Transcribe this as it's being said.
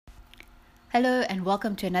Hello and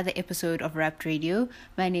welcome to another episode of Wrapped Radio.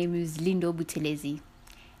 My name is Lindo Buthelezi.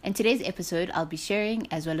 In today's episode, I'll be sharing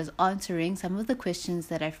as well as answering some of the questions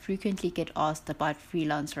that I frequently get asked about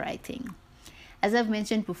freelance writing. As I've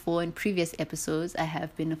mentioned before in previous episodes, I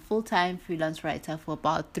have been a full-time freelance writer for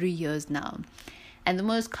about 3 years now. And the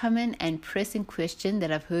most common and pressing question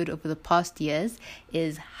that I've heard over the past years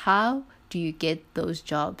is, how do you get those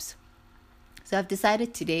jobs? So I've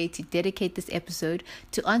decided today to dedicate this episode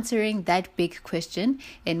to answering that big question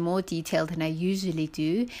in more detail than I usually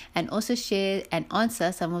do, and also share and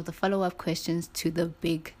answer some of the follow-up questions to the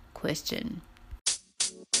big question.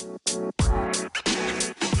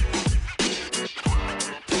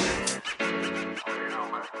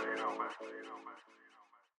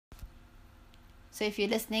 So if you're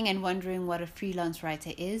listening and wondering what a freelance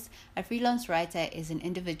writer is an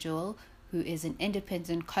individual who is an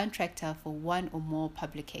independent contractor for one or more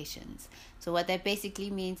publications. So what that basically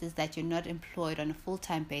means is that you're not employed on a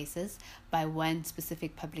full-time basis by one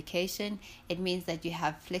specific publication. It means that you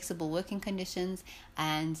have flexible working conditions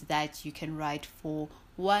and that you can write for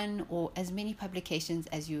one or as many publications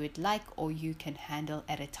as you would like or you can handle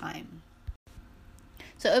at a time.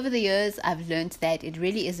 So over the years, I've learned that it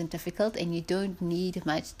really isn't difficult and you don't need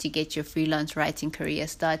much to get your freelance writing career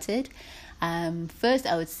started. First,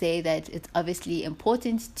 I would say that it's obviously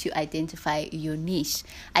important to identify your niche.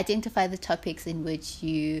 Identify the topics in which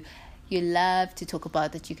you love to talk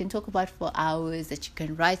about, that you can talk about for hours, that you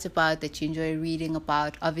can write about, that you enjoy reading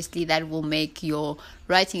about. Obviously, that will make your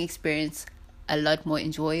writing experience a lot more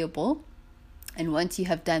enjoyable. And once you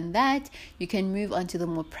have done that, you can move on to the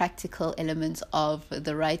more practical elements of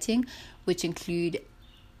the writing, which include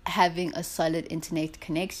having a solid internet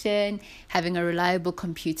connection, having a reliable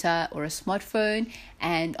computer or a smartphone,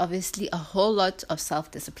 and obviously a whole lot of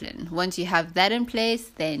self-discipline. Once you have that in place,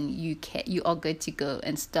 then you are good to go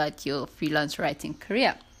and start your freelance writing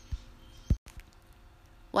career.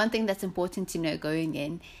 One thing that's important to know going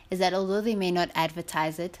in is that although they may not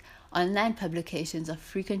advertise it, online publications are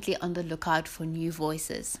frequently on the lookout for new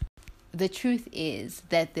voices. The truth is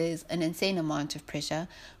that there's an insane amount of pressure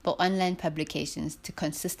for online publications to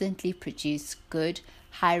consistently produce good,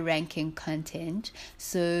 high-ranking content.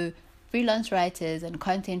 So freelance writers and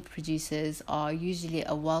content producers are usually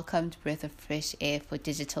a welcomed breath of fresh air for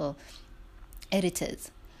digital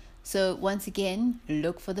editors. So once again,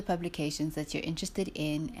 look for the publications that you're interested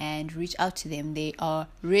in and reach out to them. They are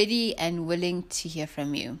ready and willing to hear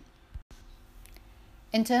from you.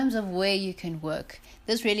 In terms of where you can work,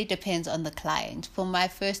 this really depends on the client. For my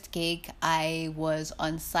first gig, I was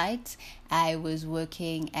on site. I was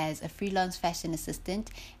working as a freelance fashion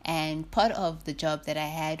assistant, and part of the job that I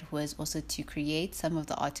had was also to create some of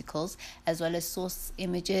the articles as well as source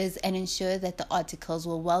images and ensure that the articles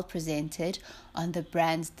were well presented on the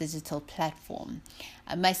brand's digital platform.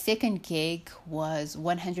 My second gig was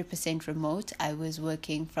 100% remote. I was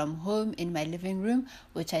working from home in my living room,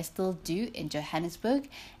 which I still do in Johannesburg,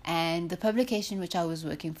 and the publication which I was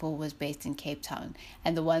working for was based in Cape Town,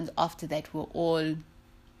 and the ones after that were all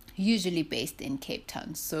usually based in Cape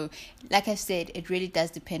Town. So like I said, it really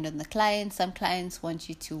does depend on the client. Some clients want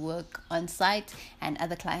you to work on site and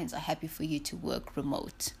other clients are happy for you to work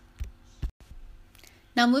remote.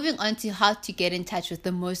 Now moving on to how to get in touch with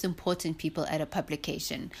the most important people at a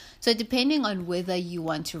publication. So depending on whether you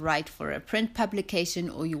want to write for a print publication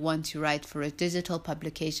or you want to write for a digital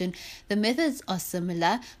publication, the methods are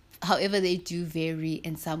similar. However, they do vary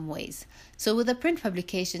in some ways. So with a print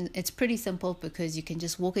publication, it's pretty simple because you can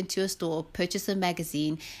just walk into a store, purchase a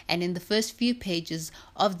magazine, and in the first few pages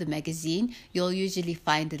of the magazine, you'll usually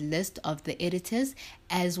find a list of the editors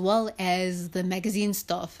as well as the magazine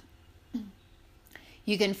staff.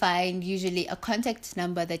 You can find usually a contact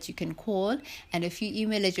number that you can call and a few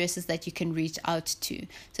email addresses that you can reach out to.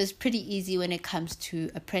 So it's pretty easy when it comes to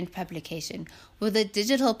a print publication. With a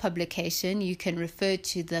digital publication, you can refer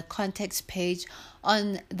to the contacts page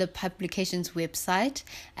on the publication's website,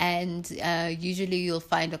 and usually you'll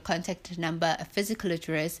find a contact number, a physical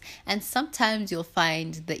address, and sometimes you'll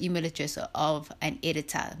find the email address of an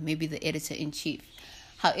editor, maybe the editor-in-chief.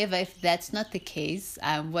 However, if that's not the case,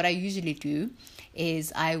 what I usually do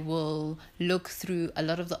is I will look through a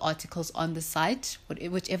lot of the articles on the site,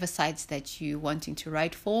 whichever sites that you're wanting to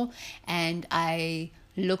write for, and I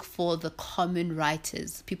look for the common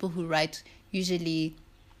writers, people who write usually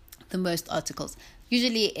the most articles.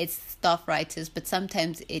 Usually it's staff writers, but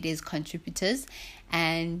sometimes it is contributors,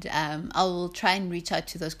 and I will try and reach out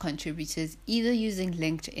to those contributors either using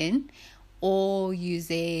LinkedIn or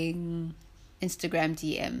using Instagram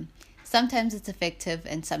DM. Sometimes it's effective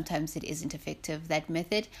and sometimes it isn't effective, that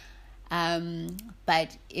method.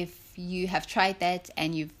 But if you have tried that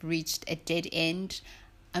and you've reached a dead end,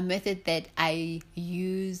 a method that I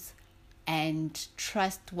use and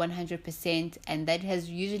trust 100%, and that has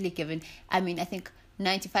usually given, I think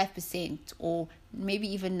 95% or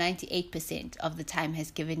maybe even 98% of the time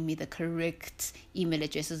has given me the correct email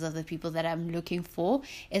addresses of the people that I'm looking for,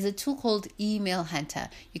 is a tool called Email Hunter.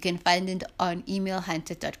 You can find it on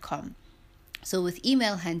emailhunter.com. So with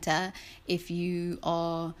Email Hunter, if you're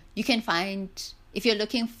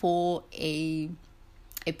looking for a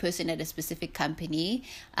person at a specific company,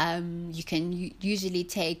 you can usually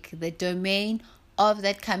take the domain of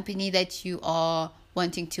that company that you are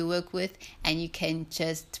wanting to work with, and you can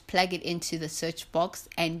just plug it into the search box,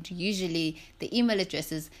 and usually the email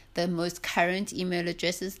addresses, the most current email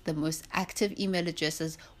addresses, the most active email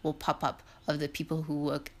addresses will pop up of the people who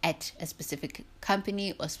work at a specific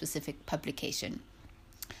company or specific publication.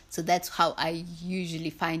 So that's how I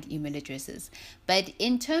usually find email addresses. But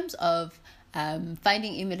in terms of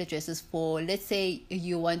finding email addresses for, let's say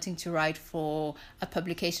you're wanting to write for a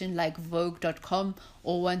publication like Vogue.com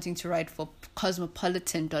or wanting to write for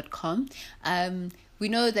Cosmopolitan.com, we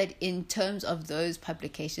know that in terms of those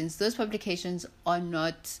publications are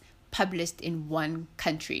not published in one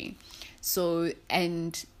country. So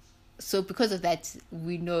because of that,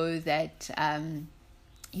 we know that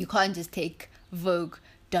you can't just take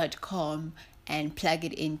Vogue.com and plug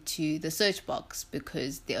it into the search box,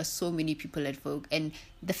 because there are so many people at Vogue, and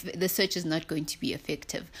the search is not going to be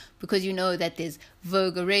effective, because you know that there's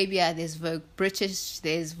Vogue Arabia, there's Vogue British,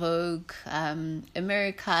 there's Vogue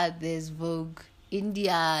America, there's Vogue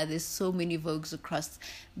India, there's so many Vogues across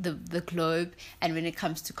the globe. And when it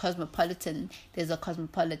comes to Cosmopolitan, there's a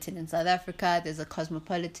Cosmopolitan in South Africa, there's a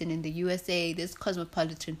Cosmopolitan in the USA, there's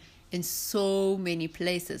Cosmopolitan in so many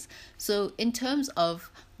places. So in terms of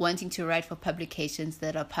wanting to write for publications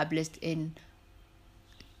that are published in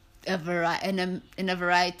a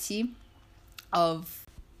variety of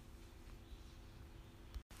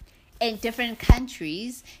in different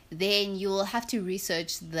countries, then you will have to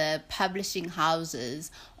research the publishing houses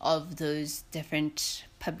of those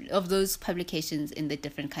publications in the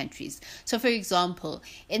different countries. So for example,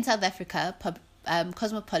 in South Africa,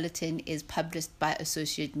 Cosmopolitan is published by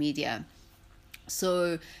Associate Media.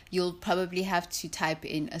 So you'll probably have to type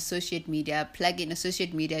in Associate Media, plug in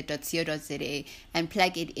associatemedia.co.za and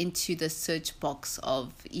plug it into the search box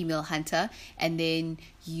of Email Hunter, and then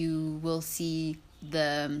you will see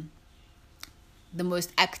the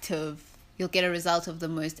most active, you'll get a result of the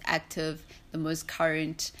most active, the most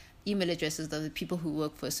current email addresses of the people who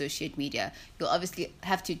work for Associate Media. You'll obviously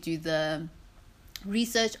have to do the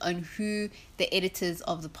research on who the editors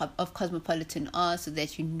of Cosmopolitan are, so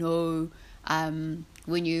that you know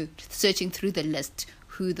when you're searching through the list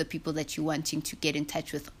who the people that you're wanting to get in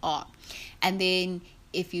touch with are. And then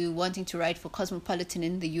if you're wanting to write for Cosmopolitan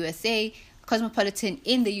in the USA, Cosmopolitan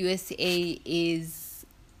in the USA is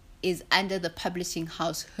under the publishing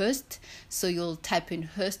house Hearst. So you'll type in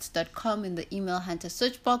Hearst.com in the Email Hunter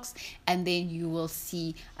search box, and then you will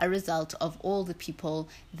see a result of all the people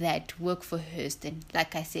that work for Hearst. And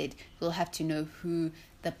like I said, you'll have to know who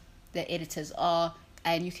the editors are,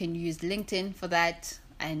 and you can use LinkedIn for that,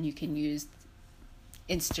 and you can use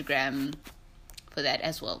Instagram for that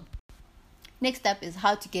as well. Next up is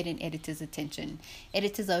how to get an editor's attention.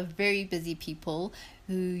 Editors are very busy people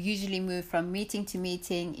who usually move from meeting to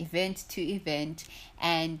meeting, event to event.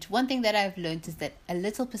 And one thing that I've learned is that a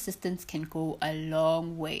little persistence can go a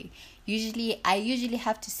long way. I usually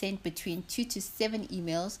have to send between 2 to 7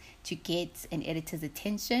 emails to get an editor's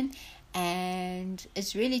attention. And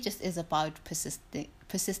it really just is about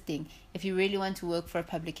persisting. If you really want to work for a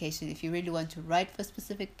publication, if you really want to write for a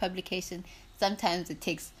specific publication, sometimes it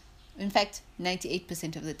takes, in fact,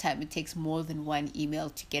 98% of the time, it takes more than one email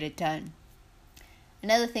to get it done.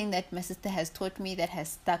 Another thing that my sister has taught me that has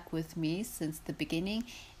stuck with me since the beginning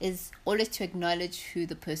is always to acknowledge who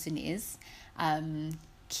the person is.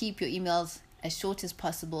 Keep your emails as short as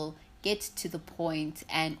possible, get to the point,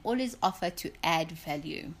 and always offer to add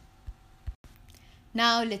value.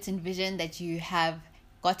 Now let's envision that you have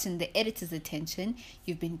gotten the editor's attention,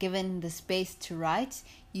 you've been given the space to write,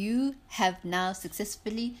 you have now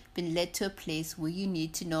successfully been led to a place where you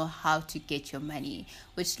need to know how to get your money,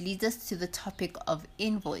 which leads us to the topic of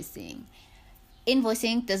invoicing.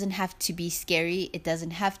 Invoicing doesn't have to be scary, it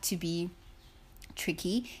doesn't have to be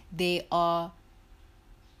tricky. There are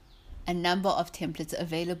a number of templates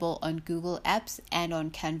available on Google Apps and on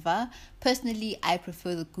Canva. Personally, I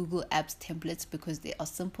prefer the Google Apps templates because they are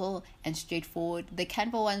simple and straightforward. The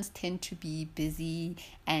Canva ones tend to be busy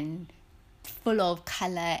and full of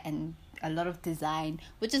color and a lot of design,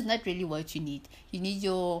 which is not really what you need. You need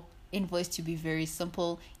your invoice to be very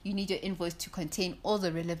simple. You need your invoice to contain all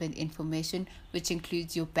the relevant information, which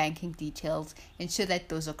includes your banking details. Ensure that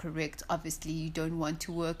those are correct. Obviously, you don't want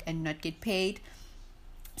to work and not get paid.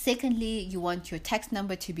 Secondly, you want your tax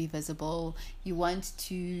number to be visible. You want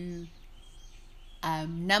to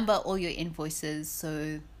number all your invoices,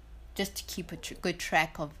 so just to keep a good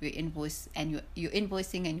track of your invoice and your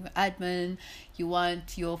invoicing and your admin. You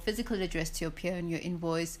want your physical address to appear on your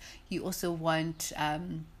invoice. You also want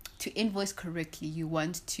to invoice correctly. You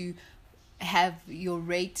want to have your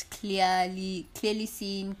rate clearly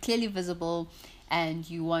seen, clearly visible, and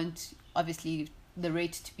you want obviously the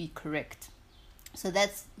rate to be correct. So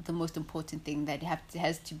that's the most important thing, that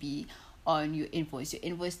has to be on your invoice. Your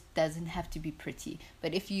invoice doesn't have to be pretty,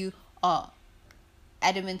 but if you are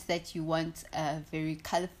adamant that you want a very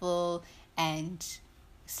colorful and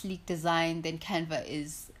sleek design, then Canva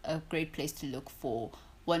is a great place to look for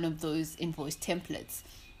one of those invoice templates.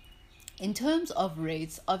 In terms of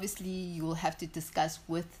rates, obviously you will have to discuss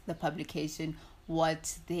with the publication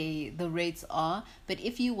what the rates are, but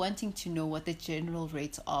if you're wanting to know what the general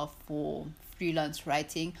rates are for freelance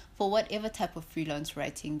writing, for whatever type of freelance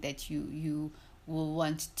writing that you will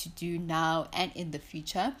want to do now and in the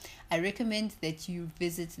future, I recommend that you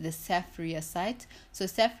visit the SAFRIA site. So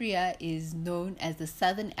SAFRIA is known as the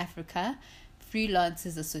Southern Africa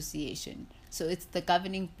Freelancers Association. So it's the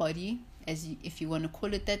governing body, if you want to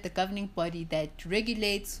call it that, the governing body that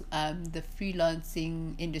regulates the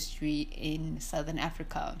freelancing industry in Southern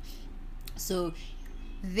Africa. So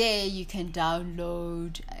there you can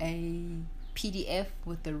download a PDF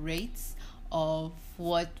with the rates of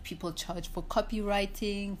what people charge for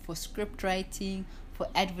copywriting, for script writing, for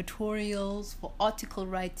advertorials, for article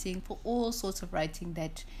writing, for all sorts of writing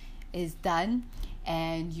that is done,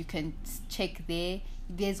 and you can check there.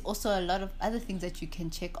 There's also a lot of other things that you can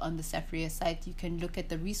check on the SAFRIA site. You can look at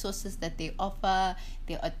the resources that they offer.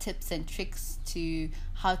 There are tips and tricks to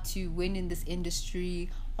how to win in this industry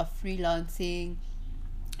of freelancing.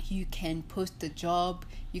 You can post a job.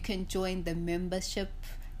 You can join the membership,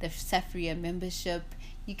 the SAFRIA membership.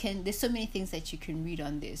 There's so many things that you can read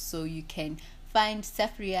on this. So you can find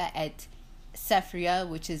SAFRIA at SAFRIA,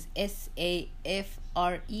 which is SAFREA.co.za.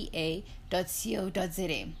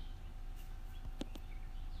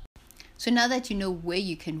 So now that you know where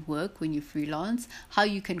you can work when you freelance, how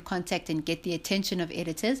you can contact and get the attention of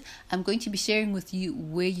editors, I'm going to be sharing with you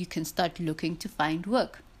where you can start looking to find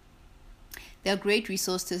work. There are great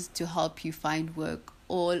resources to help you find work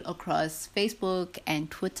all across Facebook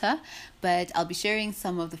and Twitter, but I'll be sharing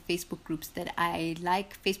some of the Facebook groups that I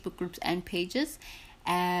like, Facebook groups and pages.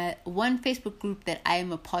 One Facebook group that I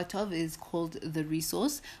am a part of is called The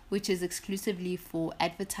Resource, which is exclusively for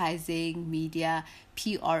advertising, media,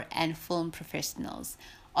 PR, and film professionals.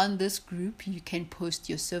 On this group, you can post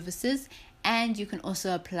your services, and you can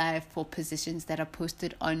also apply for positions that are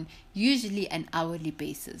posted on usually an hourly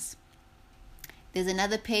basis. There's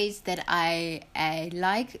another page that I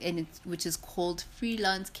like, which is called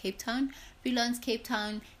Freelance Cape Town. Freelance Cape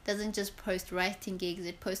Town doesn't just post writing gigs,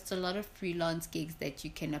 it posts a lot of freelance gigs that you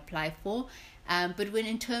can apply for. But when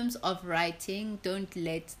in terms of writing, don't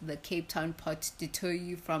let the Cape Town part deter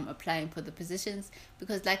you from applying for the positions,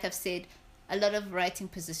 because like I've said, a lot of writing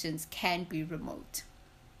positions can be remote.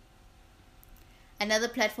 Another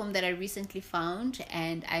platform that I recently found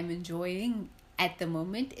and I'm enjoying at the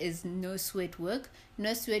moment is No Sweat Work.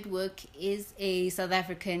 No Sweat Work is a South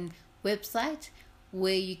African website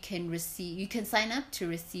where you can sign up to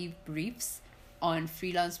receive briefs on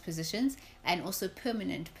freelance positions and also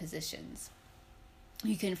permanent positions.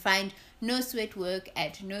 You can find No Sweat Work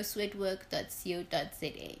at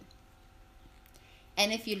nosweatwork.co.za.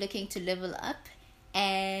 And if you're looking to level up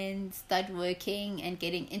and start working and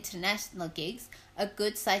getting international gigs, a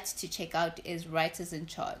good site to check out is Writers in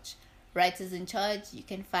Charge. Writers in Charge you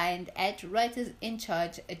can find at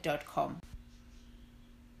writersincharge.com.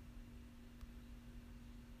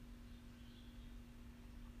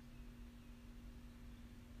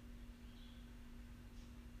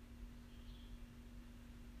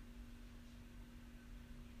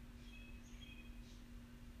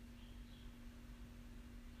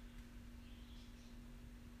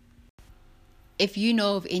 If you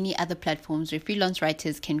know of any other platforms where freelance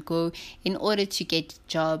writers can go in order to get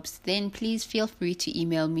jobs, then please feel free to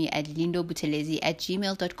email me at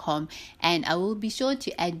lindobutelezi@gmail.com, and I will be sure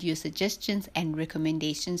to add your suggestions and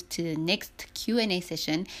recommendations to the next Q&A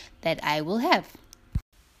session that I will have.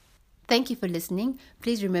 Thank you for listening.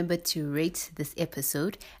 Please remember to rate this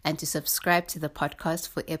episode and to subscribe to the podcast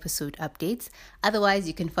for episode updates. Otherwise,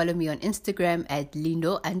 you can follow me on Instagram at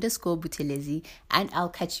lindo_butelezi, and I'll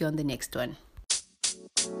catch you on the next one.